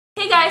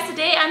guys,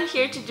 today I'm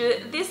here to do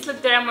this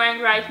look that I'm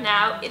wearing right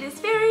now. It is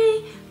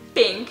very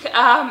pink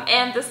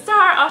and the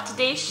star of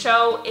today's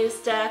show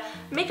is the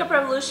Makeup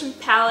Revolution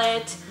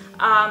palette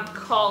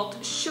called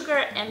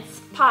Sugar and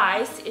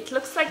Spice. It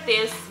looks like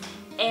this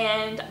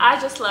and I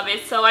just love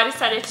it, so I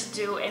decided to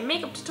do a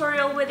makeup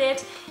tutorial with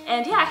it.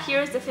 And yeah,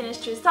 here's the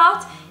finished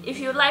result. If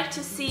you would like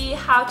to see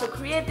how to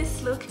create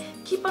this look,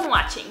 keep on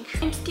watching.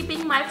 I'm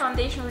skipping my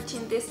foundation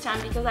routine this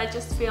time because I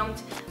just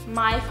filmed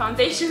my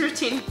foundation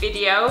routine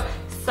video,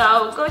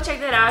 so go check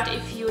that out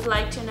if you would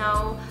like to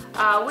know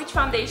which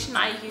foundation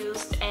I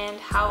used and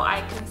how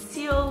I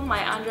conceal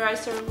my under eye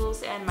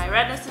circles and my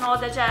redness and all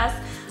that jazz.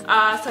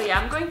 So yeah,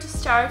 I'm going to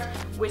start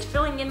with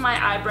filling in my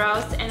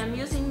eyebrows, and I'm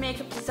using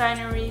Makeup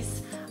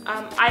Designery's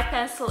eye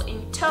pencil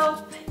in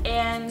taupe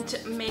and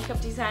Makeup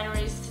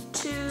Designery's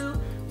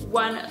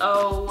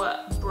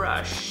 210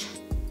 brush.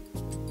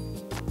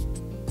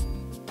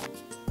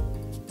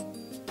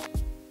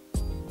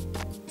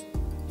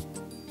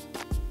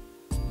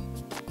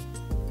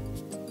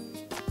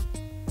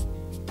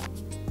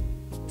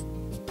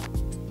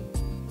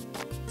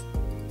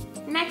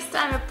 Next,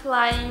 I'm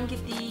applying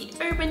the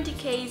Urban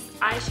Decay's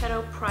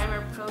eyeshadow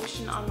primer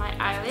potion on my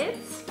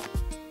eyelids.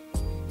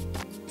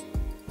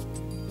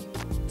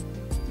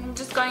 I'm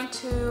just going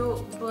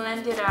to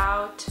blend it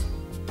out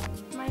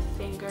with my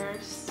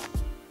fingers.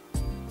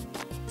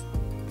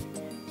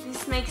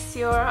 This makes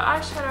your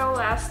eyeshadow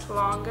last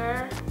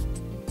longer,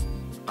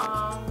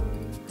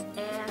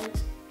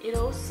 and it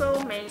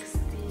also makes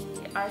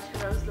the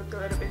eyeshadows look a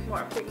little bit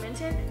more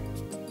pigmented.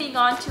 Moving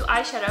on to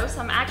eyeshadows,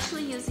 I'm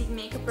actually using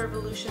Makeup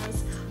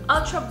Revolution's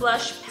Ultra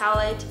Blush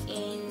palette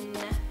in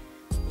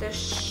the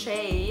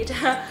shade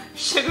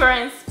Sugar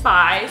and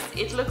Spice.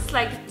 It looks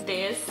like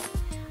this,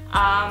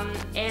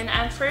 and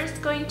I'm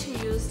first going to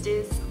use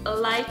this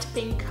light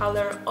pink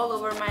color all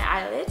over my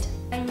eyelid.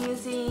 I'm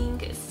using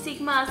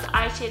Sigma's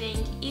eye shading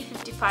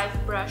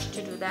E55 brush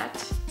to do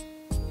that.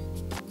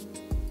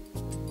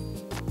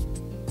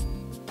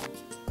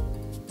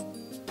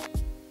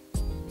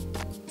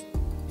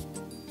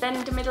 Then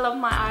in the middle of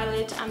my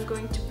eyelid, I'm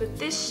going to put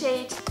this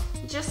shade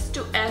just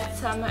to add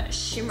some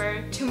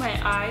shimmer to my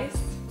eyes.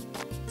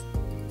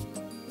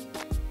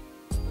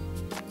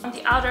 On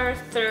the outer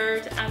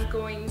third, I'm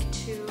going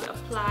to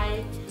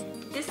apply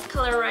this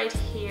color right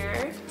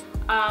here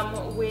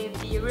with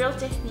the Real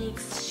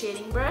Techniques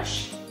shading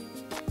brush.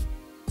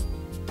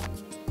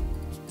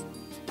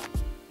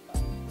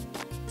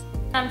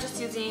 I'm just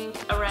using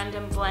a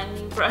random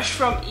blending brush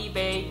from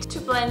eBay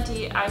to blend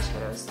the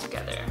eyeshadows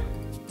together.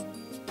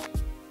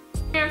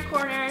 Inner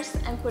corners,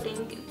 I'm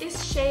putting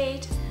this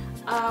shade,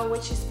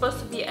 which is supposed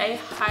to be a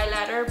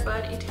highlighter,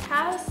 but it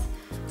has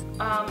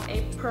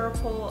a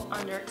purple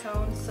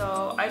undertone,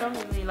 so I don't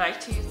really like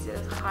to use it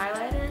as a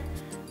highlighter,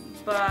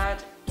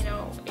 but you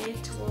know,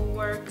 it will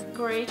work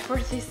great for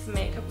this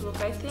makeup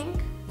look, I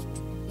think.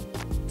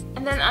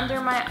 And then under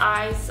my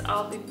eyes,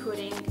 I'll be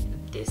putting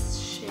this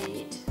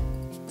shade.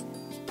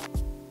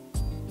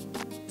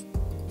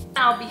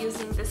 I'll be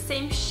using the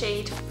same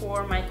shade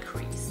for my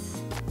crease.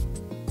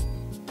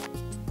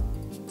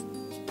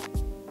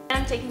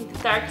 I'm taking the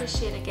darkest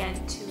shade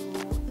again to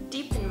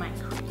deepen my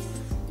crease.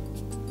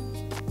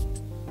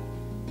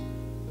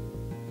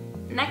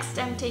 Next,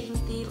 I'm taking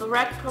the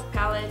Lorac Pro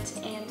palette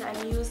and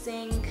I'm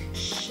using a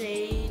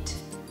shade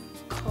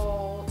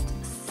called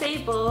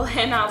Sable,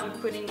 and I'll be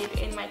putting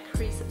it in my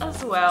crease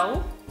as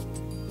well.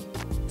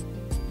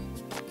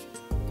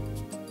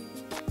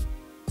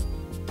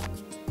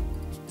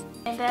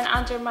 And then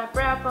under my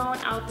brow bone,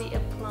 I'll be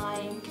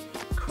applying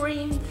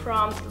cream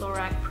from the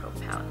Lorac Pro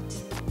palette.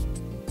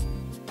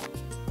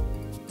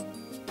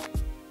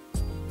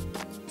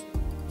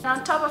 And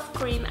on top of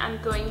cream,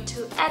 I'm going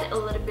to add a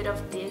little bit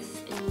of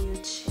this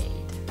nude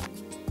shade.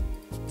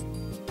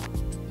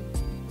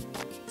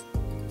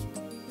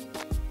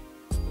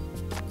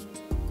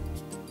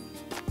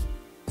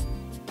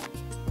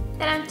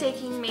 Then I'm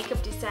taking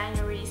Makeup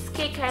Designery's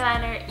Cake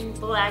Eyeliner in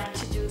black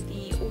to do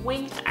the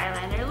winged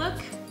eyeliner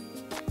look,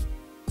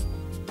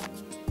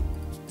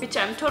 which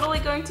I'm totally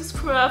going to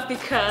screw up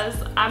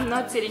because I'm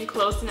not sitting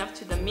close enough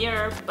to the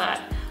mirror, but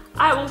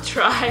I will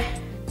try.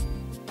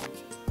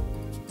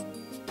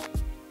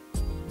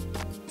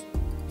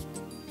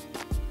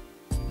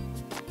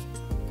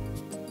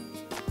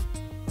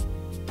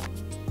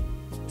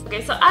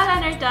 Okay, so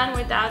eyeliner done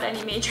without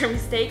any major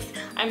mistakes.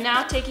 I'm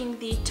now taking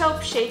the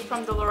taupe shade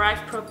from the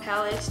Lorac Pro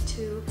palette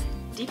to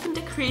deepen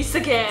the crease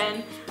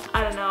again.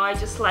 I don't know, I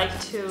just like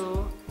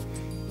to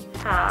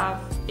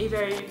have a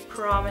very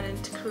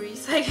prominent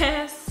crease, I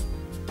guess.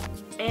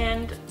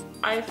 And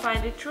I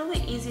find it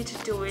really easy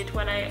to do it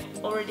when I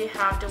already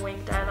have the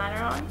winged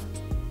eyeliner on.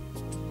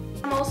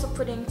 I'm also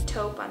putting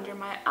taupe under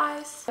my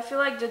eyes. I feel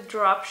like the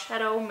drop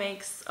shadow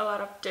makes a lot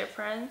of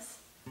difference.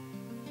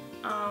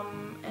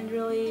 And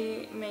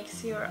really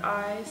makes your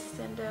eyes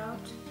stand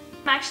out.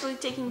 I'm actually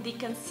taking the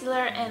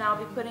concealer and I'll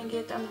be putting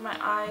it under my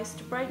eyes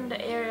to brighten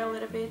the area a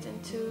little bit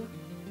and to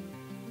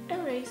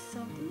erase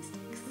some of the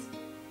mistakes.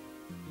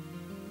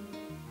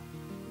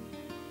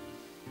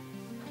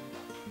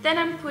 Then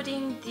I'm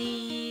putting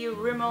the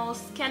Rimmel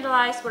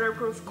Scandalized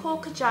Waterproof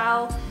Kohl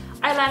Kajal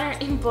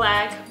eyeliner in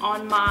black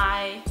on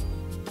my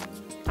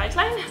tight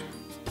line.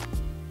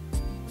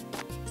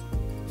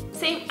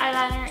 Same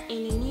eyeliner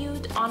in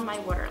nude on my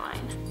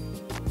waterline.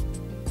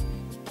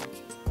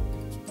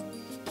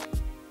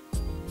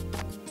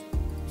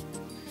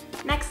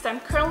 Next, I'm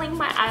curling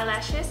my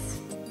eyelashes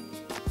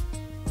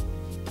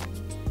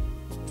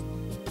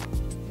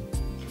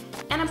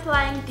and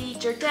applying the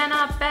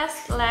Jordana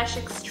Best Lash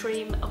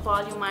Extreme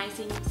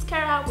Volumizing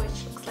Mascara,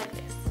 which looks like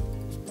this.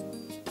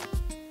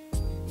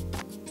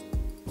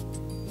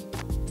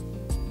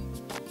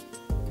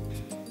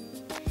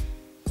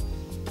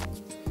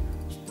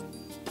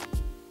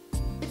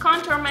 To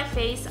contour my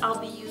face, I'll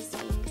be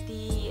using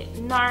the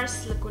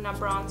NARS Laguna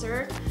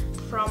Bronzer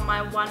from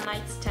my One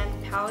Night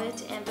Stand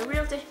palette and the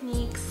Real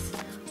Techniques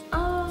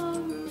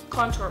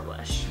contour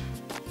brush.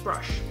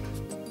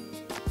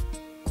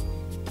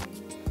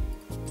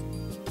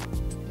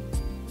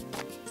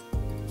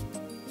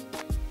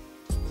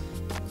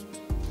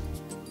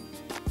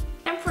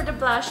 And for the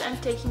blush, I'm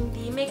taking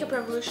the Makeup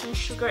Revolution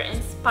Sugar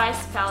and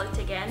Spice palette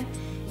again,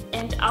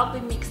 and I'll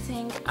be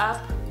mixing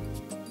up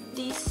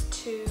these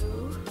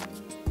two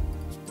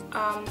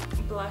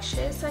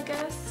blushes, I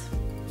guess.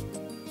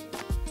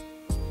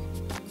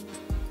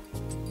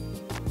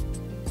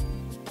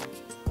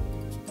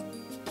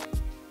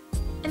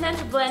 And then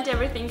to blend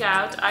everything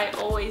out, I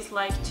always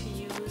like to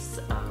use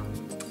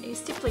a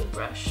stippling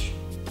brush.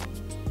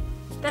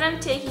 Then I'm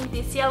taking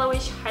this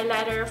yellowish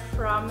highlighter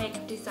from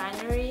Makeup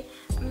Designery.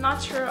 I'm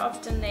not sure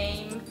of the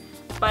name,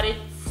 but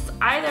it's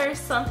either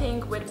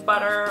something with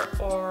butter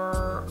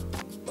or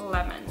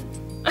lemon.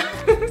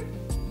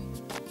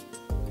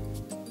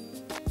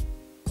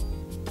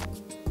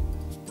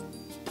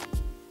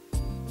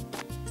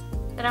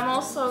 Then I'm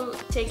also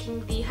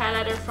taking the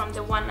highlighter from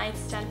the One Night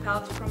Stand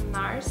palette from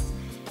NARS,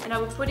 and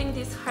I'll be putting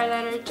this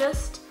highlighter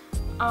just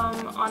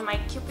on my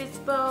Cupid's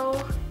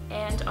bow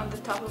and on the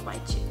top of my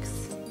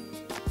cheeks.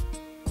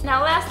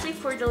 Now lastly,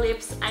 for the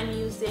lips, I'm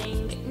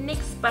using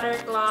NYX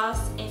Butter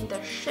Gloss in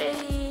the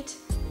shade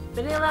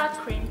Vanilla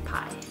Cream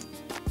Pie.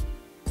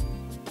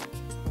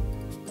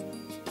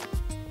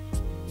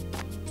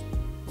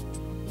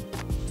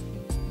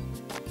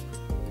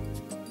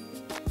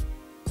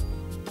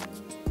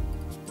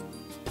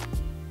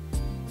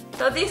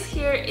 So this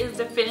here is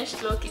the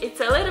finished look. It's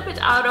a little bit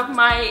out of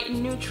my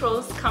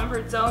neutrals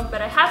comfort zone, but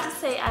I have to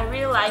say I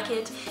really like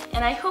it,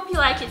 and I hope you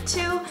like it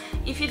too.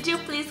 If you do,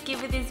 please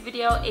give this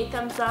video a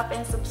thumbs up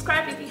and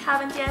subscribe if you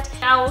haven't yet.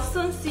 I will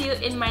soon see you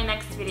in my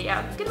next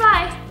video.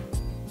 Goodbye!